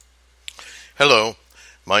Hello,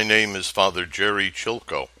 my name is Father Jerry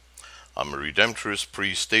Chilko. I'm a Redemptorist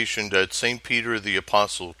priest stationed at St. Peter the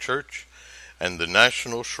Apostle Church and the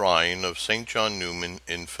National Shrine of St. John Newman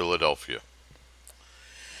in Philadelphia.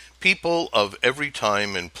 People of every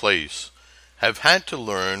time and place have had to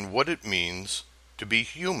learn what it means to be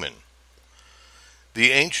human.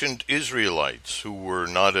 The ancient Israelites, who were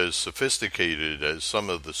not as sophisticated as some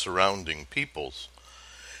of the surrounding peoples,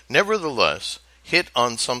 nevertheless hit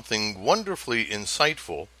on something wonderfully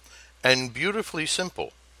insightful and beautifully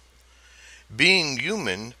simple. Being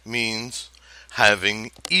human means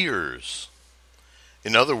having ears.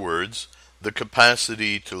 In other words, the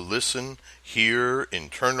capacity to listen, hear,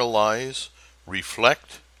 internalize,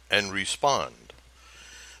 reflect, and respond.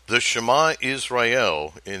 The Shema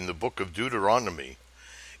Israel in the book of Deuteronomy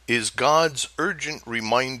is God's urgent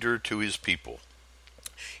reminder to his people.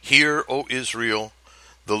 Hear, O Israel,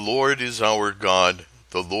 the Lord is our God,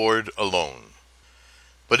 the Lord alone.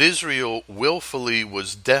 But Israel willfully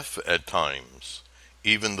was deaf at times,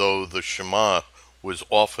 even though the Shema was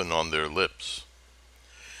often on their lips.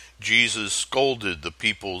 Jesus scolded the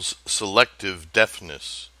people's selective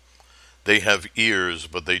deafness. They have ears,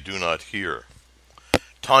 but they do not hear.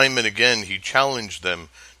 Time and again he challenged them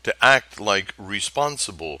to act like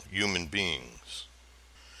responsible human beings.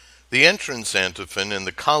 The entrance antiphon and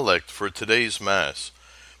the collect for today's Mass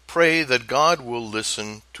pray that God will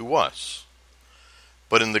listen to us.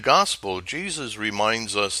 But in the Gospel, Jesus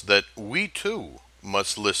reminds us that we too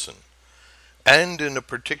must listen, and in a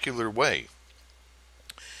particular way.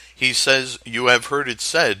 He says, "You have heard it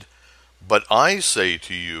said, but I say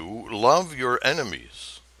to you, love your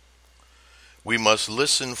enemies." We must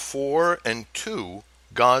listen for and to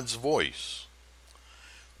God's voice.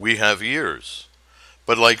 We have ears,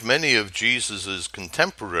 but like many of Jesus'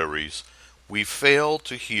 contemporaries, we fail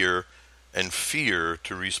to hear and fear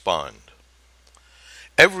to respond.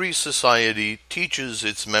 Every society teaches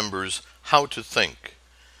its members how to think,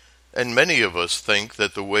 and many of us think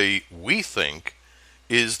that the way we think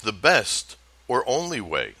is the best or only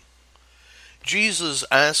way. Jesus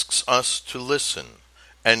asks us to listen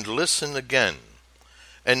and listen again,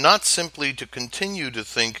 and not simply to continue to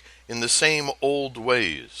think in the same old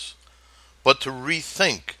ways, but to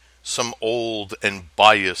rethink some old and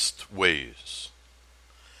biased ways.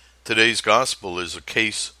 Today's gospel is a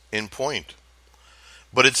case in point,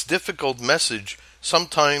 but its difficult message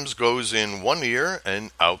sometimes goes in one ear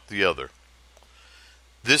and out the other.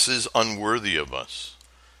 This is unworthy of us,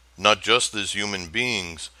 not just as human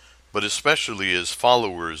beings, but especially as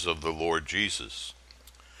followers of the Lord Jesus.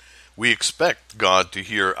 We expect God to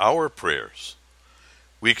hear our prayers.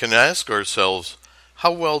 We can ask ourselves,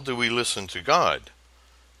 how well do we listen to God?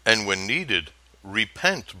 And when needed,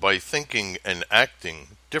 repent by thinking and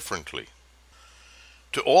acting differently.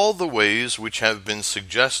 To all the ways which have been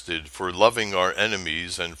suggested for loving our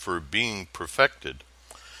enemies and for being perfected,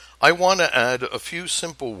 I want to add a few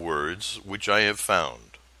simple words which I have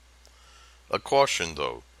found. A caution,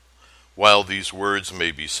 though. While these words may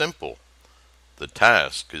be simple, the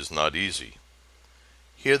task is not easy.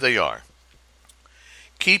 Here they are.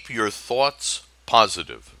 Keep your thoughts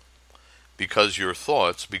positive, because your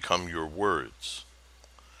thoughts become your words.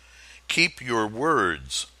 Keep your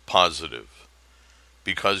words positive,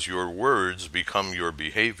 because your words become your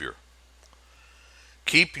behavior.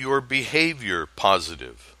 Keep your behavior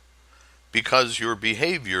positive, because your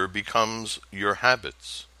behavior becomes your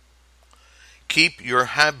habits. Keep your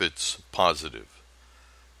habits positive,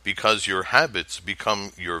 because your habits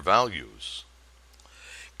become your values.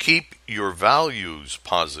 Keep your values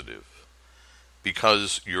positive,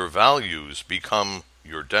 because your values become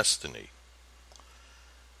your destiny.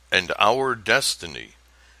 And our destiny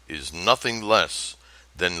is nothing less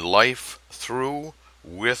than life through,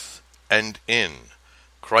 with, and in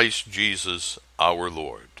Christ Jesus our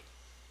Lord.